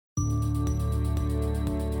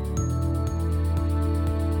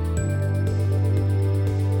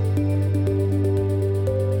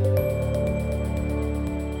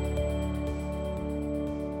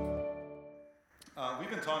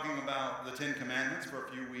the Ten Commandments for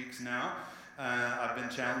a few weeks now. I've been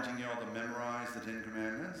challenging you all to memorize the Ten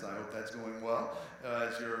Commandments. I hope that's going well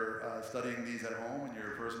as you're studying these at home in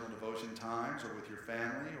your personal devotion times or with your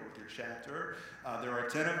family or with your chapter. There are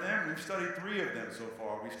 10 of them. We've studied 3 of them so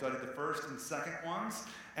far. We've studied the first and second ones,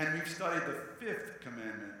 and we've studied the 5th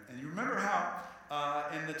commandment. And you remember how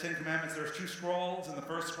in the Ten Commandments there's 2 scrolls, and the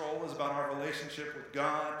first scroll is about our relationship with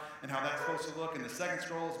God and how that's supposed to look, and the second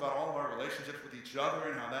scroll is about all of our relationships with each other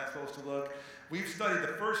and how that's supposed to look. We've studied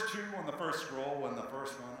the first 2 on the first scroll and the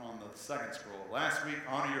first one on the second scroll. Last week,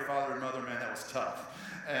 honor your father and mother, man, that was tough.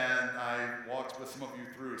 And I walked with some of you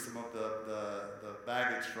through some of the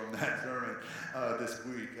baggage from that sermon this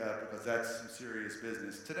week because that's some serious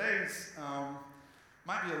business. Today's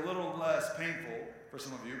might be a little less painful for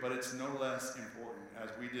some of you, but it's no less important as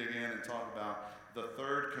we dig in and talk about the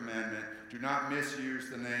 3rd commandment. Do not misuse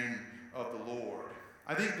the name of the Lord.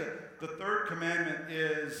 I think that the 3rd commandment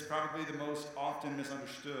is probably the most often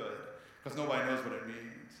misunderstood because nobody knows what it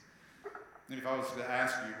means. And if I was to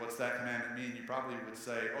ask you, what's that commandment mean, you probably would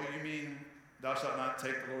say, oh, you mean thou shalt not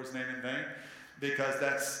take the Lord's name in vain? Because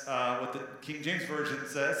that's what the King James Version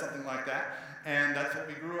says, something like that. And that's what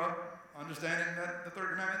we grew up understanding that the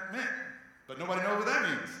 3rd commandment meant. But nobody knows what that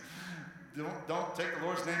means. Don't take the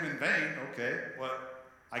Lord's name in vain. Okay, well,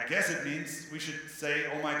 I guess it means we should say,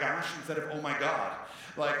 oh my gosh, instead of oh my God.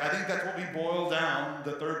 Like, I think that's what we boil down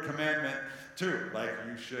the 3rd commandment to. Like,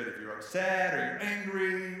 you should, if you're upset or you're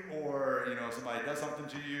angry or, somebody does something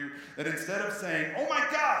to you, that instead of saying, oh my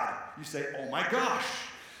God, you say, oh my gosh.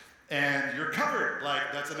 And you're covered.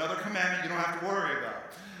 Like, that's another commandment you don't have to worry about.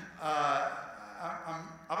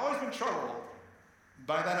 I've always been troubled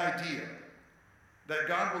by that idea that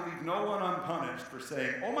God will leave no one unpunished for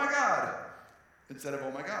saying, oh my God, instead of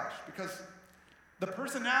oh my gosh. Because the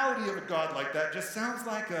personality of a God like that just sounds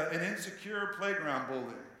like an insecure playground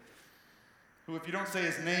bully who, if you don't say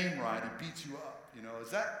his name right, he beats you up.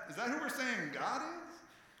 Is that who we're saying God is?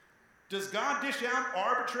 Does God dish out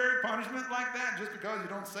arbitrary punishment like that just because you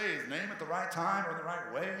don't say his name at the right time or the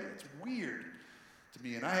right way? It's weird to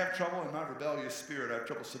me, and I have trouble in my rebellious spirit. I have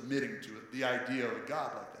trouble submitting to it, the idea of a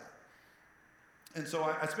God like that. And so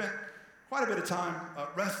I spent quite a bit of time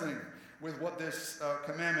wrestling with what this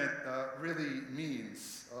commandment really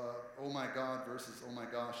means. Oh my God versus oh my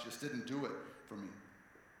gosh just didn't do it for me.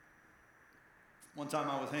 One time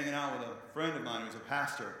I was hanging out with a friend of mine who was a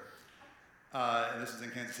pastor, and this was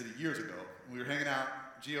in Kansas City years ago. We were hanging out,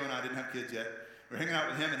 Gio and I didn't have kids yet. We were hanging out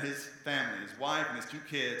with him and his family, his wife and his 2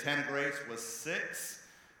 kids. Hannah Grace was 6,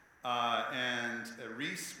 and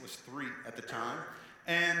Reese was 3 at the time.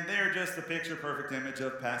 And they're just the picture-perfect image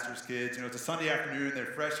of pastors' kids. It's a Sunday afternoon, they're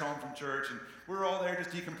fresh home from church, and we're all there just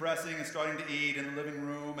decompressing and starting to eat in the living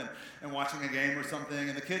room and watching a game or something.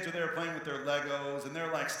 And the kids are there playing with their Legos, and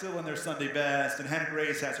they're like still in their Sunday best. And Hannah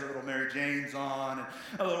Grace has her little Mary Janes on, and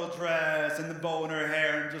a little dress, and the bow in her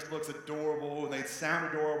hair, and just looks adorable, and they sound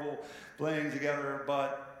adorable playing together.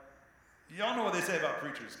 But y'all know what they say about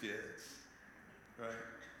preachers' kids, right?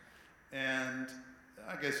 And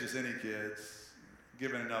I guess just any kids,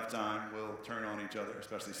 given enough time, will turn on each other,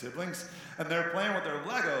 especially siblings. And they're playing with their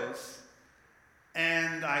Legos,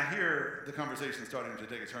 and I hear the conversation starting to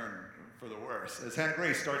take a turn for the worse as Hannah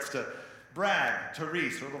Grace starts to brag to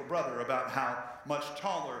Reese, her little brother, about how much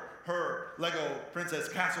taller her Lego princess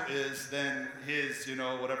castle is than his,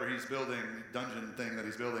 whatever he's building, dungeon thing that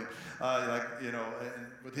he's building,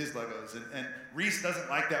 with his Legos. And Reese doesn't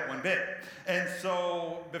like that one bit. And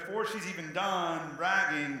so before she's even done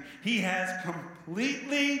bragging, he has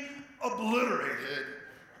completely obliterated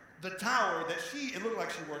the tower that it looked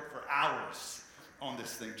like she worked for hours on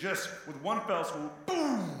this thing, just with one fell swoop,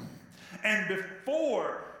 boom! And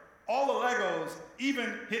before all the Legos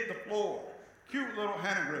even hit the floor, cute little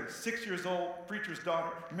Hannah Grace, 6 years old, preacher's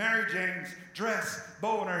daughter, Mary Jane's dress,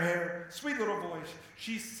 bow in her hair, sweet little voice.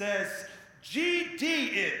 She says, GD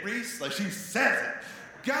it, Reese. Like she says it.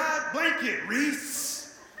 God blanket,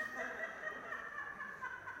 Reese.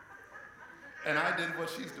 And I did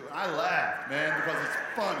what she's doing. I laughed, man, because it's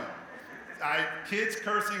funny. Kids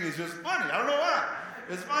cursing is just funny. I don't know why.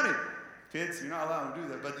 It's funny. Kids, you're not allowed to do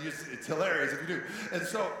that, but it's hilarious if you do. And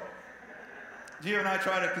so Gio and I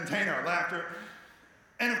try to contain our laughter.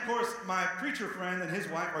 And of course, my preacher friend and his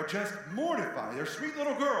wife are just mortified. Their sweet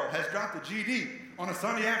little girl has dropped a GD on a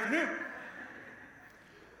Sunday afternoon.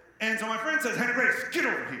 And so my friend says, Hannah Grace, get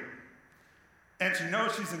over here. And she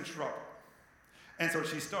knows she's in trouble. And so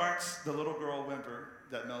she starts the little girl whimper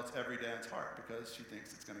that melts every dad's heart because she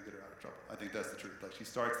thinks it's going to get her out of trouble. I think that's the truth. Like she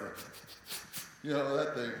starts that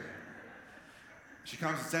thing. She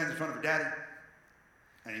comes and stands in front of her daddy.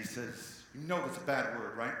 And he says, you know that's a bad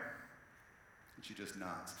word, right? And she just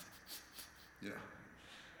nods.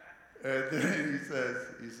 And then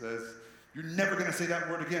he says, "You're never going to say that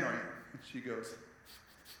word again, are you?" And she goes,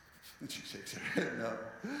 and she shakes her head no.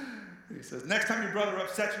 And he says, "Next time your brother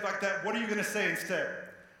upsets you like that, what are you going to say instead?"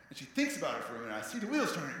 And she thinks about it for a minute. I see the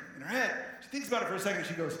wheels turning in her head. She thinks about it for a second, and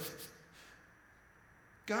she goes,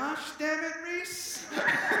 "Gosh damn it, Reese."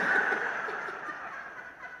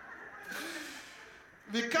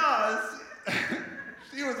 Because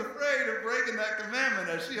she was afraid of breaking that commandment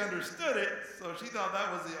as she understood it, so she thought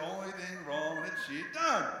that was the only thing wrong that she'd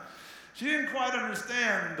done. She didn't quite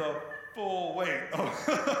understand the full weight of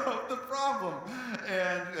the problem.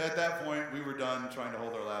 And at that point, we were done trying to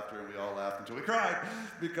hold our laughter, and we all laughed until we cried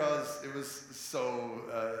because it was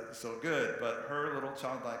so good. But her little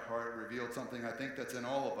childlike heart revealed something I think that's in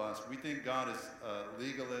all of us. We think God is a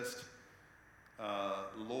legalist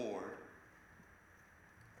Lord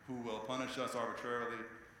who will punish us arbitrarily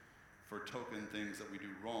for token things that we do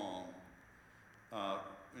wrong,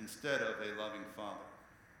 instead of a loving Father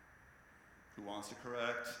who wants to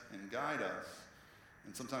correct and guide us.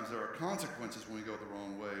 And sometimes there are consequences when we go the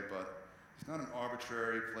wrong way, but he's not an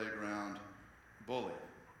arbitrary playground bully.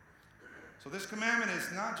 So this commandment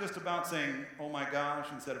is not just about saying, "Oh my gosh,"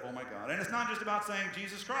 instead of "Oh my God. And it's not just about saying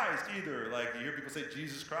Jesus Christ either. Like, you hear people say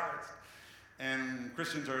Jesus Christ. And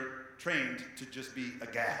Christians are trained to just be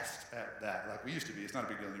aghast at that, like we used to be. It's not a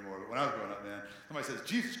big deal anymore, but when I was growing up, man, somebody says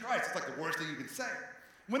Jesus Christ, it's like the worst thing you can say.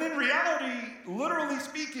 When in reality, literally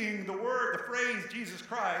speaking, the phrase Jesus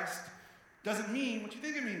Christ doesn't mean what you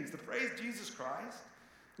think it means. The phrase Jesus Christ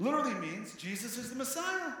literally means Jesus is the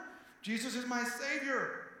Messiah. Jesus is my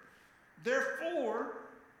Savior. Therefore,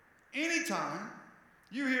 anytime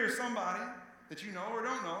you hear somebody that you know or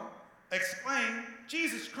don't know explain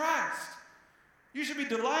Jesus Christ, you should be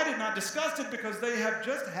delighted, not disgusted, because they have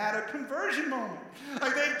just had a conversion moment.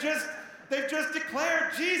 Like they've just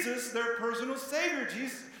declared Jesus their personal Savior.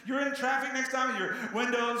 Jesus, you're in traffic next time and your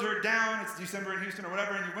windows are down. It's December in Houston or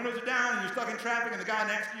whatever, and your windows are down and you're stuck in traffic, and the guy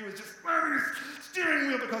next to you is just slamming his steering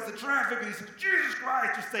wheel because of the traffic, and he says, "Jesus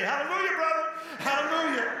Christ." Just say, "Hallelujah, brother.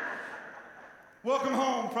 Hallelujah. Welcome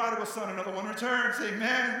home, prodigal son. Another one returns.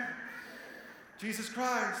 Amen. Jesus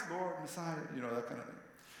Christ, Lord, Messiah." That kind of thing.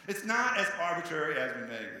 It's not as arbitrary as we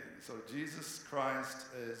make it. So Jesus Christ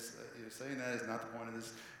is, saying that is not the point of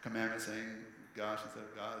this commandment, saying gosh instead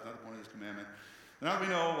of God is not the point of this commandment. Now that we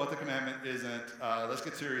know what the commandment isn't, let's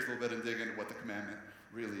get serious a little bit and dig into what the commandment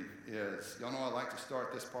really is. Y'all know I like to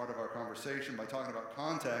start this part of our conversation by talking about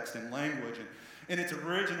context and language. And in its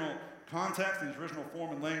original context, in its original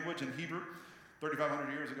form and language in Hebrew,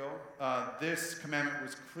 3,500 years ago, this commandment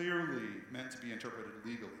was clearly meant to be interpreted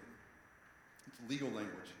legally. It's legal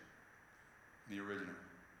language in the original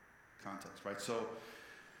context, right? So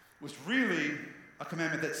it was really a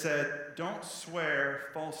commandment that said, don't swear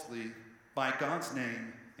falsely by God's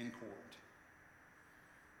name in court.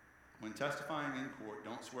 When testifying in court,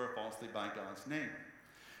 don't swear falsely by God's name.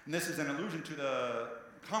 And this is an allusion to the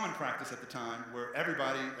common practice at the time where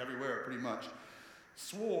everybody, everywhere pretty much,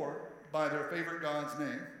 swore by their favorite God's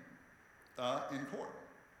name in court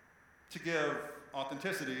to give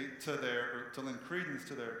authenticity to to lend credence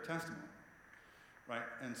to their testimony, right?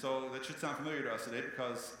 And so that should sound familiar to us today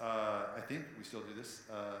because I think we still do this.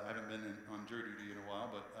 I haven't been on jury duty in a while,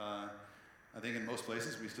 but I think in most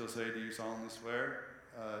places we still say, "Do you solemnly swear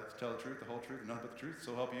to tell the truth, the whole truth, and nothing but the truth,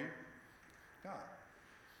 so help you God?"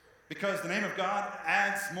 Because the name of God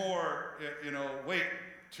adds more, weight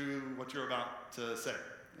to what you're about to say.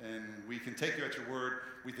 And we can take you at your word,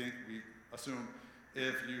 we assume,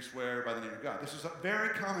 if you swear by the name of God. This is a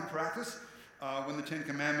very common practice when the Ten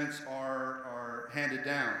Commandments are handed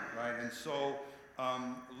down, right? And so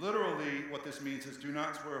literally what this means is do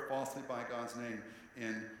not swear falsely by God's name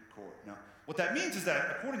in court. Now, what that means is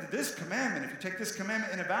that according to this commandment, if you take this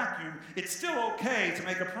commandment in a vacuum, it's still okay to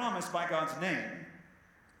make a promise by God's name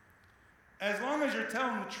as long as you're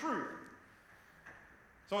telling the truth.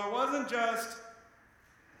 So it wasn't just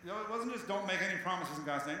don't make any promises in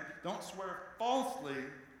God's name. Don't swear falsely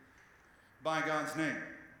by God's name.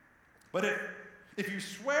 But if you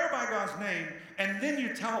swear by God's name and then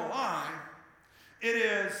you tell a lie, it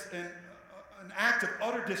is an act of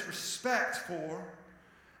utter disrespect for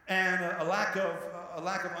and a lack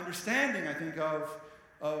of understanding, I think, of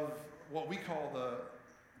what we call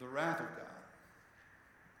the wrath of God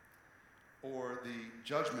or the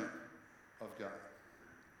judgment of God.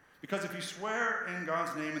 Because if you swear in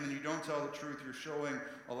God's name and then you don't tell the truth, you're showing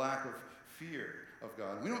a lack of fear of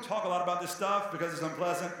God. And we don't talk a lot about this stuff because it's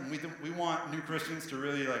unpleasant, and we want new Christians to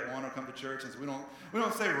really want to come to church, and so we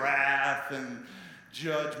don't say wrath and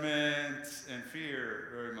judgment and fear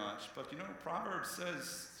very much. But Proverbs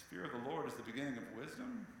says fear of the Lord is the beginning of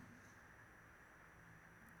wisdom.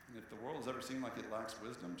 And if the world has ever seemed like it lacks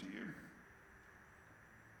wisdom to you,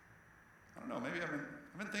 I don't know, maybe I've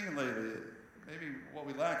been thinking lately, maybe what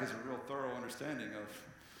we lack is a real thorough understanding of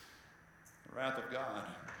the wrath of God.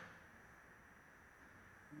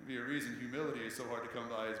 Maybe a reason humility is so hard to come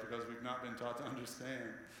by is because we've not been taught to understand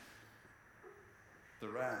the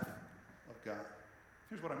wrath of God.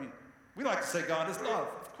 Here's what I mean. We like to say God is love.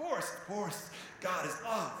 Of course, God is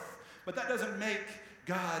love. But that doesn't make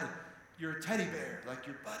God your teddy bear, like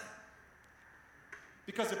your buddy.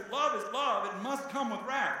 Because if love is love, it must come with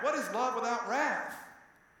wrath. What is love without wrath?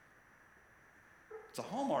 It's a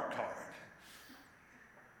Hallmark card.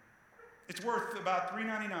 It's worth about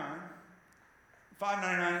 $3.99,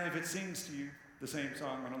 $5.99 if it sings to you the same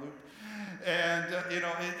song on a loop. And,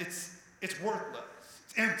 it's worthless.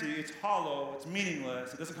 It's empty. It's hollow. It's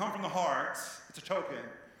meaningless. It doesn't come from the heart. It's a token.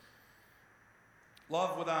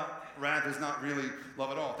 Love without wrath is not really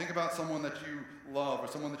love at all. Think about someone that you love or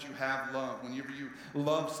someone that you have loved. Whenever you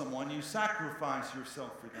love someone, you sacrifice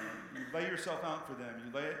yourself for them. You lay yourself out for them.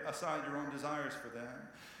 You lay aside your own desires for them.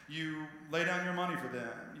 You lay down your money for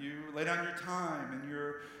them. You lay down your time and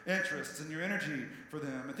your interests and your energy for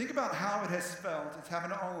them. And think about how it has felt. It's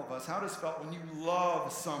happened to all of us. How it has felt when you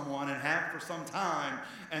love someone and have for some time,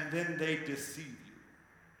 and then they deceive you.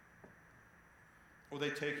 Or they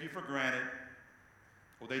take you for granted.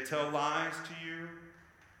 Or they tell lies to you,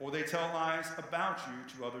 or they tell lies about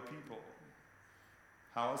you to other people.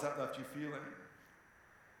 How has that left you feeling?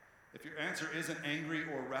 If your answer isn't angry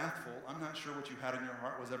or wrathful, I'm not sure what you had in your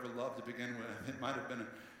heart was ever love to begin with. It might have been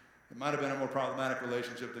a more problematic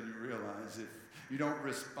relationship than you realize if you don't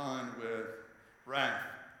respond with wrath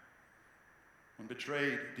when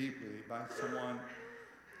betrayed deeply by someone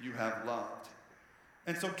you have loved.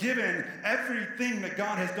 And so given everything that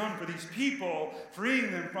God has done for these people,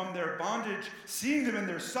 freeing them from their bondage, seeing them in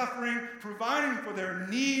their suffering, providing for their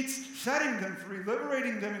needs, setting them free,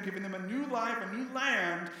 liberating them and giving them a new life, a new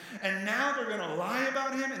land, and now they're going to lie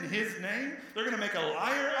about him in his name? They're going to make a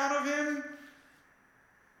liar out of him?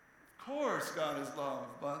 Of course God is love,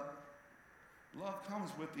 but love comes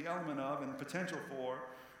with the element of and potential for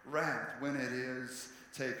wrath when it is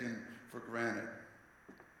taken for granted,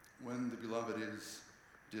 when the beloved is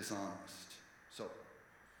dishonest. So,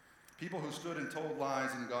 people who stood and told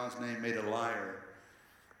lies in God's name made a liar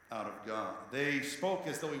out of God. They spoke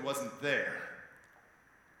as though he wasn't there.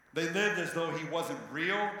 They lived as though he wasn't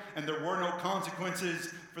real, and there were no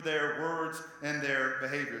consequences for their words and their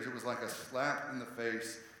behaviors. It was like a slap in the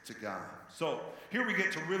face to God. So, here we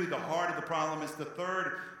get to really the heart of the problem. It's the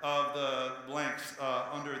third of the blanks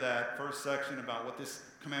under that first section about what this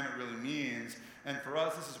commandment really means. And for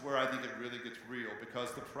us, this is where I think it really gets real,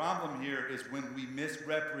 because the problem here is when we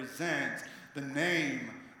misrepresent the name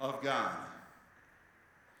of God.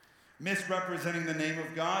 Misrepresenting the name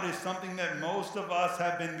of God is something that most of us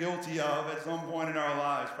have been guilty of at some point in our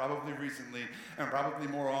lives, probably recently, and probably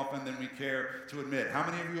more often than we care to admit. How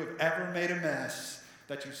many of you have ever made a mess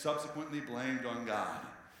that you subsequently blamed on God?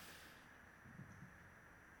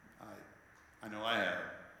 I know I have.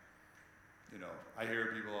 I hear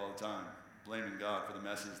people all the time blaming God for the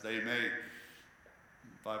messes they made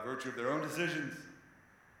by virtue of their own decisions.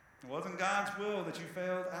 It wasn't God's will that you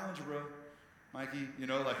failed algebra, Mikey,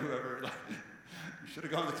 like whoever, you should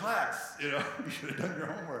have gone to class, you should have done your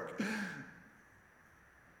homework. It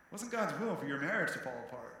wasn't God's will for your marriage to fall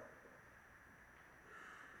apart.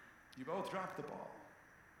 You both dropped the ball.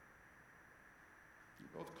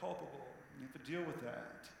 You're both culpable. You have to deal with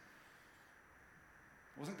that.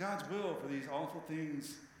 It wasn't God's will for these awful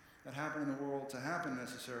things that happen in the world to happen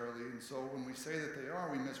necessarily. And so when we say that they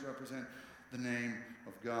are, we misrepresent the name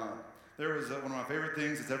of God. There was one of my favorite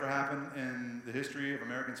things that's ever happened in the history of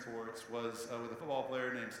American sports was with a football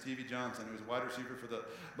player named Stevie Johnson, who was a wide receiver for the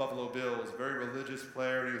Buffalo Bills, a very religious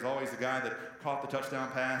player. He was always the guy that caught the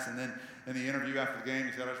touchdown pass, and then in the interview after the game,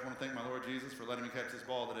 he said, "I just want to thank my Lord Jesus for letting me catch this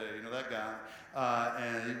ball today." That guy.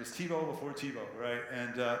 And he was Tebow before Tebow, right?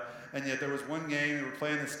 And yet there was one game, they were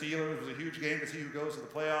playing the Steelers. It was a huge game to see who goes to the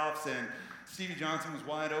playoffs, and Stevie Johnson was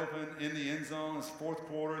wide open in the end zone. It's fourth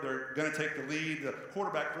quarter. They're going to take the lead. The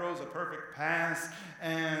quarterback throws a perfect pass,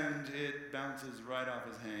 and it bounces right off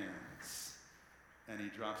his hands. And he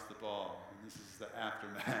drops the ball. And this is the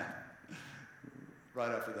aftermath.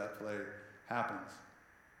 Right after that play happens.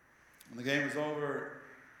 When the game was over,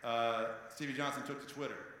 Stevie Johnson took to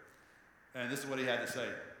Twitter. And this is what he had to say.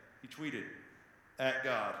 He tweeted, "At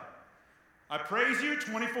God, I praise you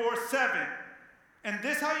 24/7. And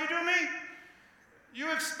this how you do me? You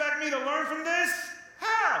expect me to learn from this?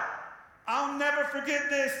 How? I'll never forget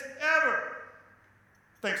this, ever.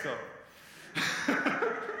 Thanks, though.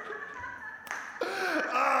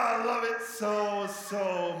 I love it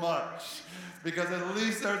so much. Because at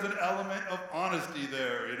least there's an element of honesty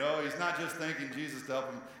there, you know? He's not just thanking Jesus to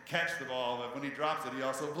help him catch the ball, but when he drops it, he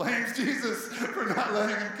also blames Jesus for not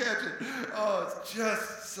letting him catch it. Oh, it's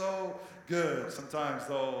just so good. Sometimes,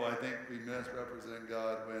 though, I think we misrepresent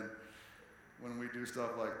God when we do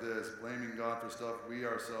stuff like this, blaming God for stuff we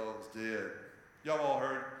ourselves did. Y'all all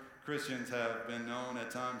heard Christians have been known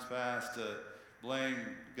at times past to blame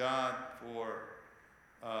God for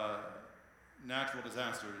natural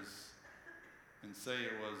disasters and say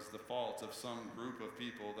it was the fault of some group of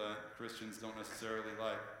people that Christians don't necessarily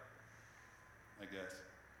like, I guess.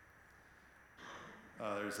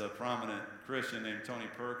 There's a prominent Christian named Tony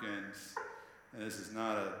Perkins, and this is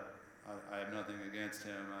not I have nothing against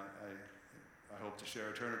him. I hope to share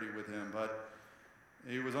eternity with him, but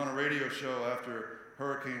he was on a radio show after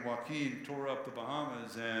Hurricane Joaquin tore up the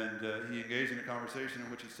Bahamas, and he engaged in a conversation in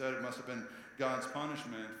which he said it must have been God's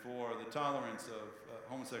punishment for the tolerance of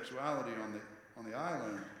homosexuality on the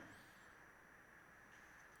island,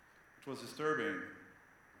 which was disturbing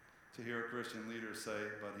to hear a Christian leader say,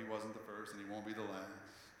 but he wasn't the first and he won't be the last.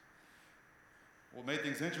 What made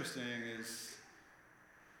things interesting is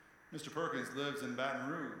Mr. Perkins lives in Baton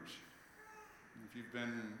Rouge. If you've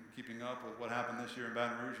been keeping up with what happened this year in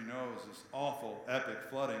Baton Rouge, you know it was this awful, epic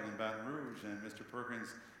flooding in Baton Rouge, and Mr. Perkins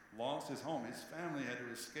lost his home. His family had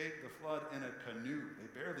to escape the flood in a canoe.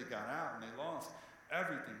 They barely got out, and they lost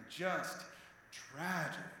everything. Just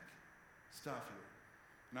tragic stuff here.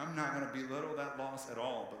 And I'm not going to belittle that loss at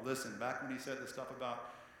all, but listen, back when he said the stuff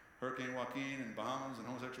about Hurricane Joaquin and Bahamas and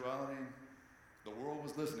homosexuality, the world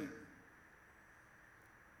was listening.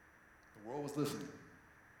 The world was listening.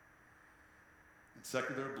 And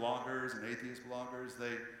secular bloggers and atheist bloggers,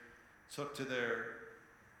 they took to their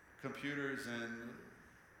computers and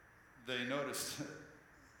they noticed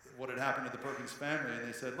what had happened to the Perkins family, and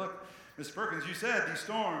they said, look, Mr. Perkins, you said these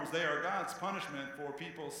storms, they are God's punishment for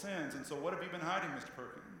people's sins, and so what have you been hiding, Mr.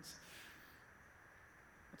 Perkins?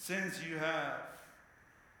 What sins do you have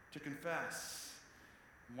to confess?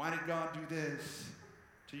 Why did God do this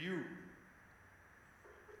to you?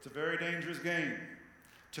 It's a very dangerous game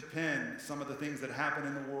to pin some of the things that happen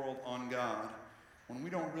in the world on God when we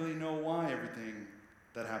don't really know why everything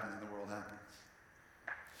that happens in the world happens.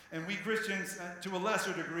 And we Christians, to a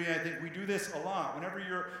lesser degree, I think we do this a lot. Whenever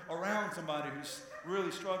you're around somebody who's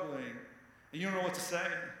really struggling and you don't know what to say,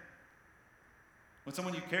 when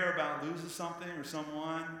someone you care about loses something or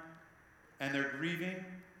someone and they're grieving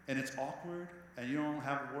and it's awkward and you don't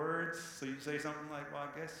have words, so you say something like, well,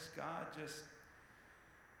 I guess God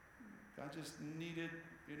just needed,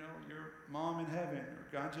 your mom in heaven, or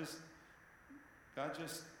God just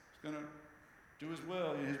is going to do his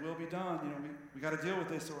will. His will be done. We got to deal with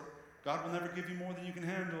this, or God will never give you more than you can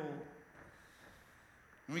handle.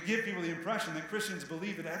 And we give people the impression that Christians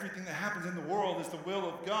believe that everything that happens in the world is the will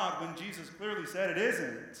of God when Jesus clearly said it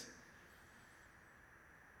isn't.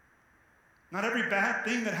 Not every bad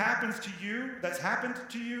thing that happens to you, that's happened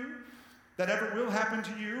to you, that ever will happen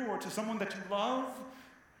to you or to someone that you love,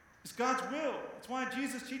 is God's will. That's why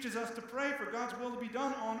Jesus teaches us to pray for God's will to be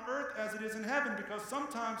done on earth as it is in heaven, because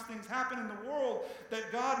sometimes things happen in the world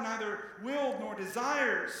that God neither willed nor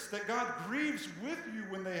desires, that God grieves with you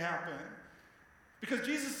when they happen. Because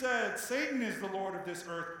Jesus said, Satan is the Lord of this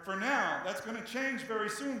earth for now. That's going to change very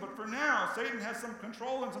soon, but for now, Satan has some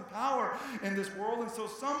control and some power in this world, and so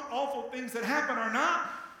some awful things that happen are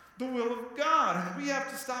not the will of God. And we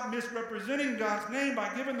have to stop misrepresenting God's name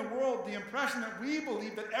by giving the world the impression that we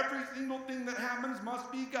believe that every single thing that happens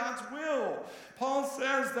must be God's will. Paul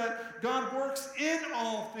says that God works in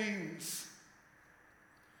all things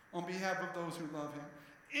on behalf of those who love him.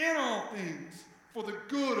 In all things for the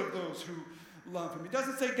good of those who love him. He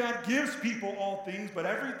doesn't say God gives people all things, but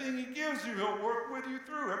everything he gives you, he'll work with you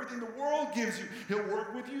through. Everything the world gives you, he'll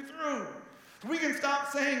work with you through. So we can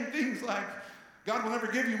stop saying things like, God will never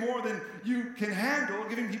give you more than you can handle,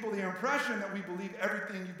 giving people the impression that we believe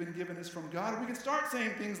everything you've been given is from God. We can start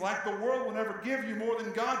saying things like, the world will never give you more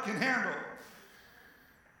than God can handle.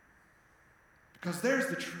 Because there's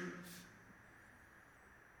the truth.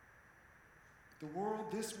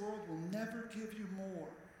 This world will never give you more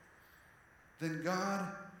than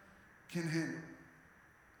God can handle.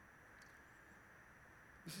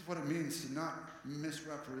 This is what it means to not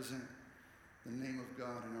misrepresent the name of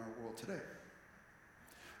God in our world today.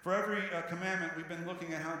 For every commandment, we've been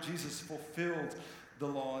looking at how Jesus fulfilled the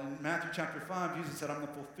law. In Matthew chapter 5, Jesus said, I'm the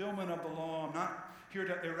fulfillment of the law. I'm not here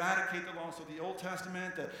to eradicate the law. So the Old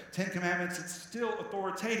Testament, the Ten Commandments, it's still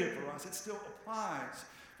authoritative for us. It still applies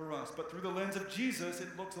for us. But through the lens of Jesus, it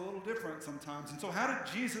looks a little different sometimes. And so how did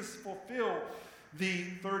Jesus fulfill the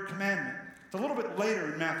third commandment? It's a little bit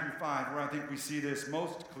later in Matthew 5 where I think we see this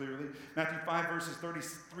most clearly. Matthew 5 verses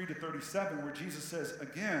 33 to 37 where Jesus says,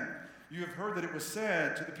 again, you have heard that it was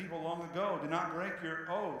said to the people long ago, do not break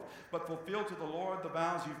your oath, but fulfill to the Lord the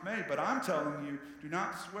vows you've made. But I'm telling you, do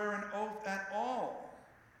not swear an oath at all,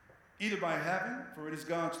 either by heaven, for it is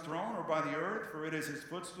God's throne, or by the earth, for it is his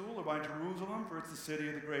footstool, or by Jerusalem, for it's the city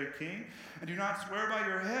of the great king. And do not swear by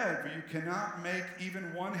your head, for you cannot make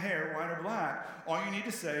even one hair white or black. All you need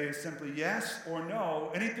to say is simply yes or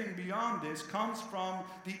no. Anything beyond this comes from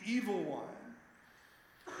the evil one.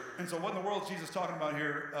 And so what in the world is Jesus talking about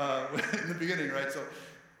here in the beginning, right? So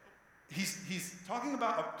he's talking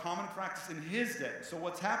about a common practice in his day. So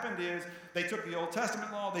what's happened is they took the Old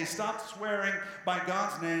Testament law, they stopped swearing by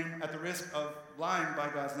God's name at the risk of lying by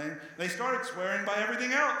God's name. They started swearing by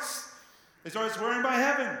everything else. They started swearing by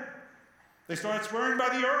heaven. They started swearing by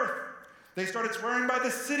the earth. They started swearing by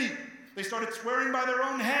the city. They started swearing by their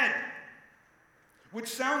own head, which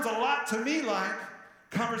sounds a lot to me like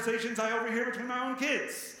conversations I overhear between my own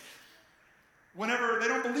kids whenever they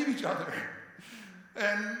don't believe each other.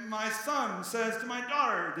 And my son says to my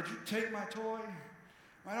daughter, did you take my toy?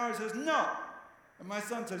 My daughter says, no. And my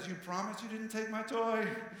son says, you promise you didn't take my toy?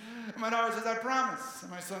 And my daughter says, I promise.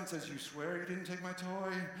 And my son says, you swear you didn't take my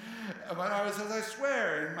toy? And my daughter says, I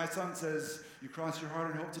swear. And my son says, you cross your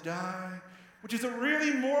heart and hope to die? Which is a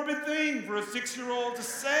really morbid thing for a 6-year-old to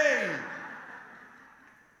say.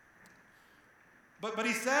 But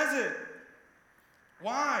he says it.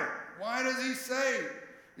 Why? Why does he say,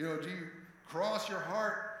 do you cross your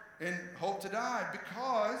heart and hope to die?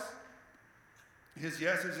 Because her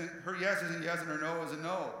yes is a yes and her no is a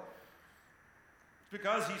no. It's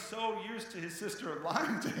because he's so used to his sister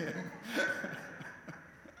lying to him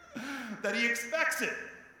that he expects it.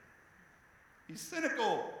 He's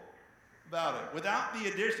cynical about it. Without the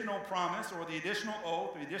additional promise or the additional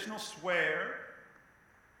oath, the additional swear,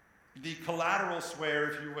 the collateral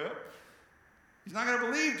swear, if you will, he's not going to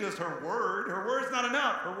believe just her word. Her word's not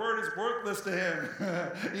enough. Her word is worthless to him,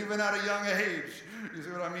 even at a young age. You see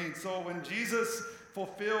what I mean? So when Jesus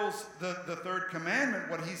fulfills the third commandment,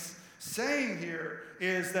 what he's saying here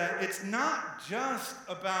is that it's not just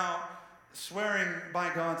about swearing by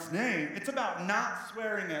God's name. It's about not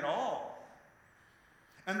swearing at all.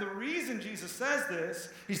 And the reason Jesus says this,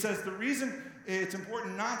 he says the reason it's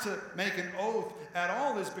important not to make an oath at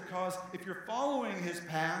all is because if you're following his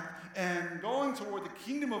path and going toward the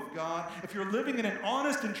kingdom of God, if you're living in an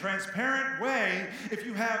honest and transparent way, if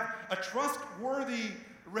you have a trustworthy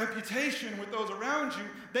reputation with those around you,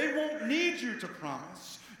 they won't need you to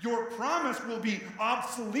promise. Your promise will be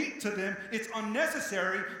obsolete to them. It's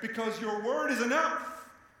unnecessary because your word is enough.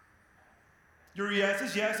 Your yes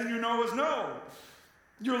is yes and your no is no.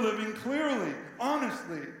 You're living clearly,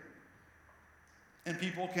 honestly. And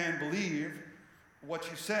people can believe what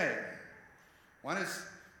you say. Why does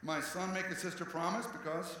my son make a sister promise?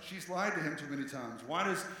 Because she's lied to him too many times. Why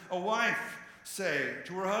does a wife say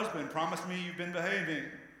to her husband, promise me you've been behaving?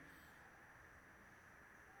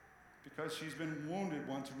 Because she's been wounded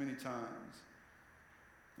one too many times.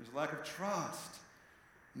 There's a lack of trust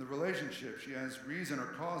in the relationship. She has reason or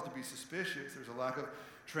cause to be suspicious. There's a lack of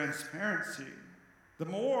transparency. The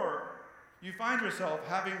more you find yourself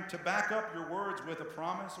having to back up your words with a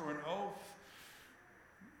promise or an oath,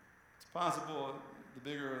 it's possible the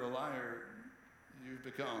bigger the liar you've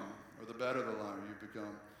become, or the better the liar you've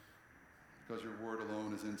become, because your word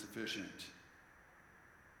alone is insufficient.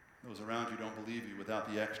 Those around you don't believe you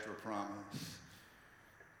without the extra promise.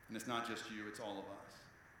 And it's not just you, it's all of us.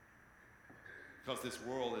 Because this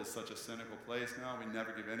world is such a cynical place now, we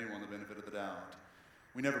never give anyone the benefit of the doubt.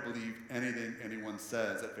 We never believe anything anyone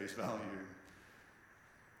says at face value.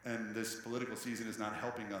 And this political season is not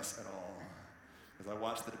helping us at all. Because I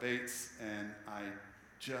watch the debates and I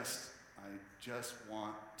just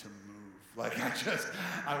want to move.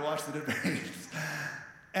 I watch the debates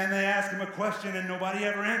and they ask him a question and nobody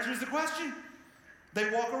ever answers the question. They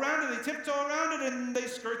walk around it, they tiptoe around it, and they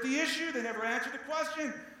skirt the issue. They never answer the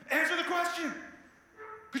question. Answer the question.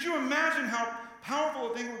 Could you imagine how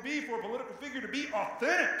powerful a thing would be for a political figure to be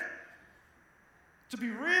authentic, to be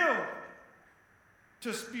real,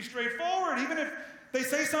 to be straightforward, even if they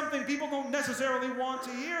say something people don't necessarily want to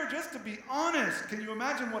hear, just to be honest? Can you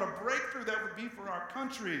imagine what a breakthrough that would be for our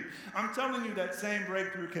country? I'm telling you, that same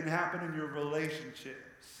breakthrough can happen in your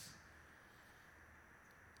relationships.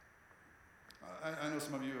 I know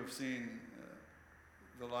some of you have seen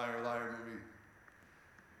the Liar Liar movie.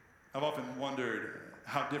 I've often wondered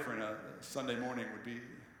how different a Sunday morning would be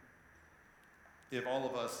if all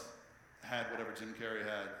of us had whatever Jim Carrey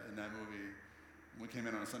had in that movie when we came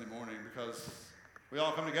in on a Sunday morning, because we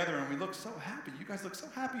all come together and we look so happy. You guys look so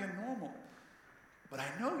happy and normal. But I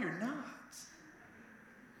know you're not.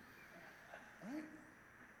 Right?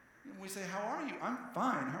 And we say, how are you? I'm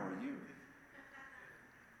fine. How are you?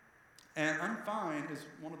 And I'm fine is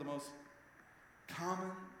one of the most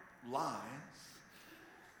common lies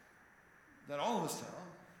that all of us tell.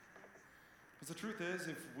 Because the truth is,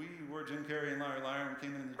 if we were Jim Carrey and Larry Liar and we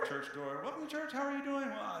came in the church door, welcome to church, how are you doing?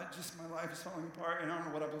 Well, my life is falling apart and I don't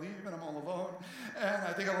know what I believe and I'm all alone. And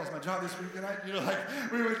I think I lost my job this week and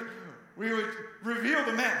we would reveal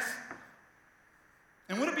the mess.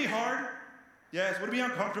 And would it be hard? Yes. Would it be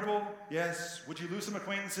uncomfortable? Yes. Would you lose some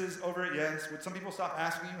acquaintances over it? Yes. Would some people stop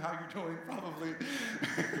asking you how you're doing? Probably.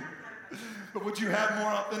 But would you have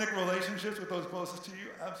more authentic relationships with those closest to you?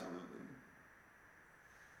 Absolutely.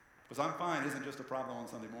 Because I'm fine isn't just a problem on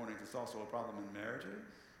Sunday mornings, it's also a problem in marriages,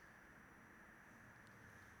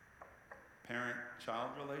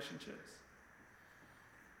 parent-child relationships.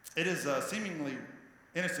 It is a seemingly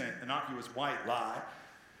innocent, innocuous white lie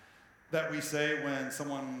that we say when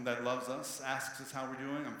someone that loves us asks us how we're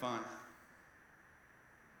doing. I'm fine.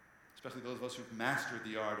 Especially those of us who've mastered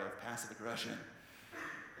the art of passive aggression.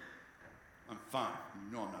 I'm fine.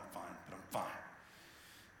 You know I'm not fine, but I'm fine.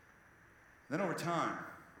 Then over time,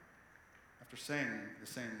 after saying the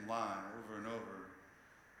same lie over and over,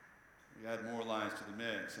 we add more lies to the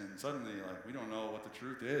mix, and suddenly, we don't know what the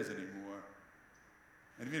truth is anymore.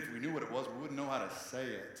 And even if we knew what it was, we wouldn't know how to say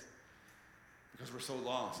it because we're so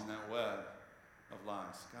lost in that web of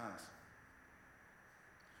lies. Guys,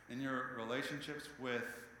 in your relationships with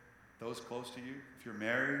those close to you, if you're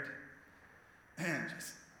married, man,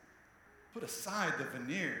 just put aside the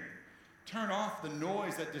veneer. Turn off the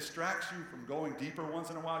noise that distracts you from going deeper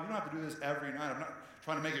once in a while. You don't have to do this every night. I'm not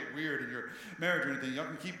trying to make it weird in your marriage or anything. You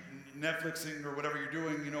can keep Netflixing or whatever you're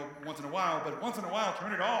doing, once in a while. But once in a while,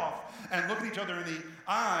 turn it off and look at each other in the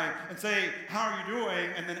eye and say, how are you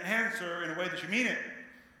doing? And then answer in a way that you mean it.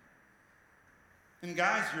 And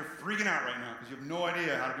guys, you're freaking out right now because you have no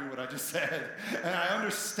idea how to do what I just said. And I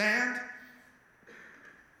understand,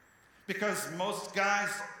 because most guys,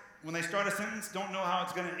 when they start a sentence, don't know how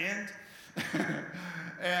it's going to end.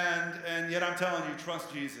 and yet I'm telling you,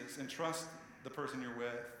 trust Jesus and trust the person you're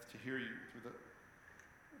with to hear you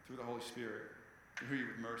through the Holy Spirit, to hear you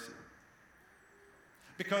with mercy.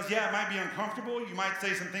 Because it might be uncomfortable, you might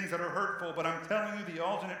say some things that are hurtful, but I'm telling you, the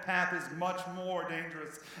alternate path is much more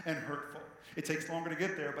dangerous and hurtful. It takes longer to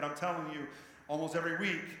get there, but I'm telling you, almost every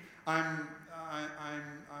week, I'm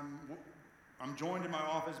joined in my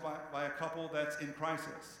office by a couple that's in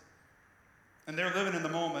crisis. And they're living in the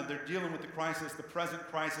moment. They're dealing with the crisis, the present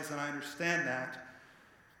crisis, and I understand that.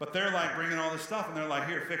 But they're bringing all this stuff, and they're like,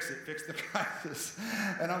 here, fix it, fix the crisis.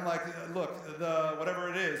 And I'm like, look, whatever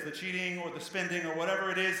it is, the cheating or the spending or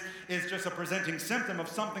whatever it is just a presenting symptom of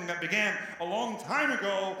something that began a long time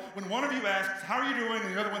ago when one of you asked, how are you doing?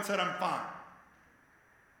 And the other one said, I'm fine.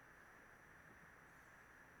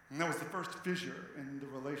 And that was the first fissure in the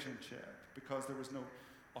relationship because there was no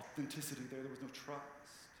authenticity there was no trust.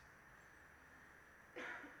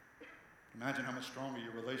 Imagine how much stronger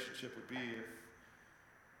your relationship would be if,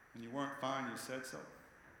 when you weren't fine, you said so.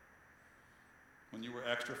 When you were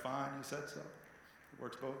extra fine, you said so. It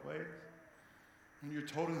works both ways. When you're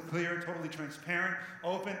totally clear, totally transparent,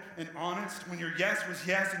 open, and honest. When your yes was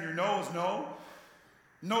yes and your no was no.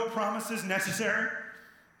 No promises necessary.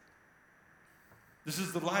 This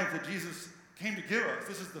is the life that Jesus came to give us.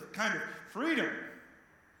 This is the kind of freedom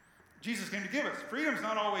Jesus came to give us. Freedom's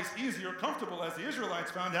not always easy or comfortable, as the Israelites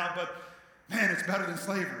found out, but man, it's better than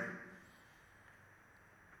slavery.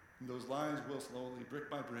 And those lies will slowly, brick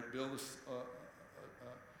by brick, build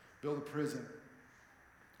a prison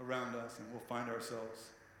around us, and we'll find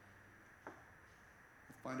ourselves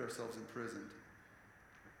imprisoned.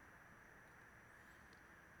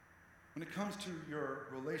 When it comes to your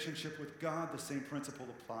relationship with God, the same principle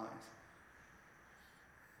applies.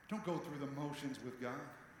 Don't go through the motions with God.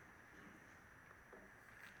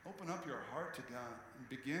 Open up your heart to God and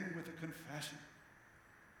begin with a confession.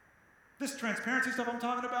 This transparency stuff I'm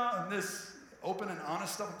talking about and this open and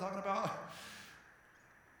honest stuff I'm talking about,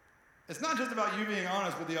 it's not just about you being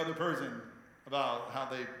honest with the other person about how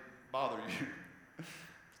they bother you.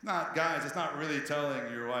 It's not really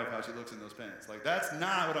telling your wife how she looks in those pants. That's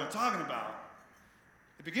not what I'm talking about.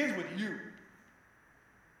 It begins with you,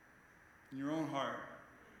 in your own heart.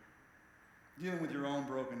 Dealing with your own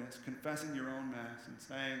brokenness, confessing your own mess, and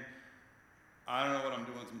saying, I don't know what I'm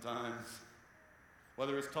doing sometimes.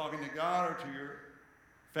 Whether it's talking to God or to your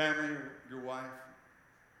family or your wife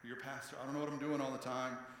or your pastor. I don't know what I'm doing all the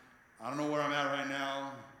time. I don't know where I'm at right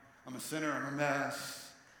now. I'm a sinner. I'm a mess.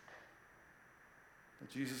 But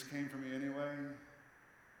Jesus came for me anyway.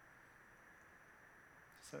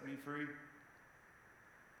 Set me free.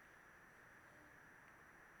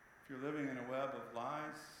 If you're living in a web of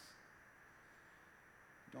lies,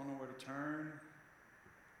 you don't know where to turn,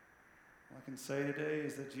 all I can say today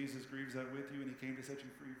is that Jesus grieves that with you and he came to set you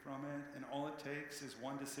free from it. And all it takes is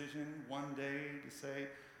one decision, one day to say,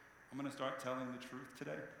 I'm going to start telling the truth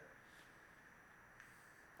today.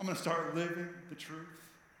 I'm going to start living the truth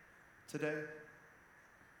today.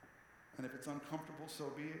 And if it's uncomfortable,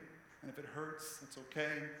 so be it. And if it hurts, that's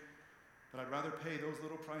okay. But I'd rather pay those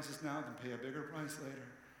little prices now than pay a bigger price later.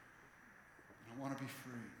 And I want to be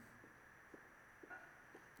free.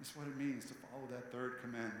 That's what it means to follow that third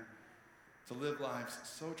commandment. To live lives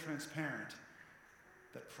so transparent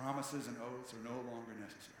that promises and oaths are no longer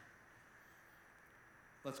necessary.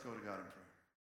 Let's go to God in prayer.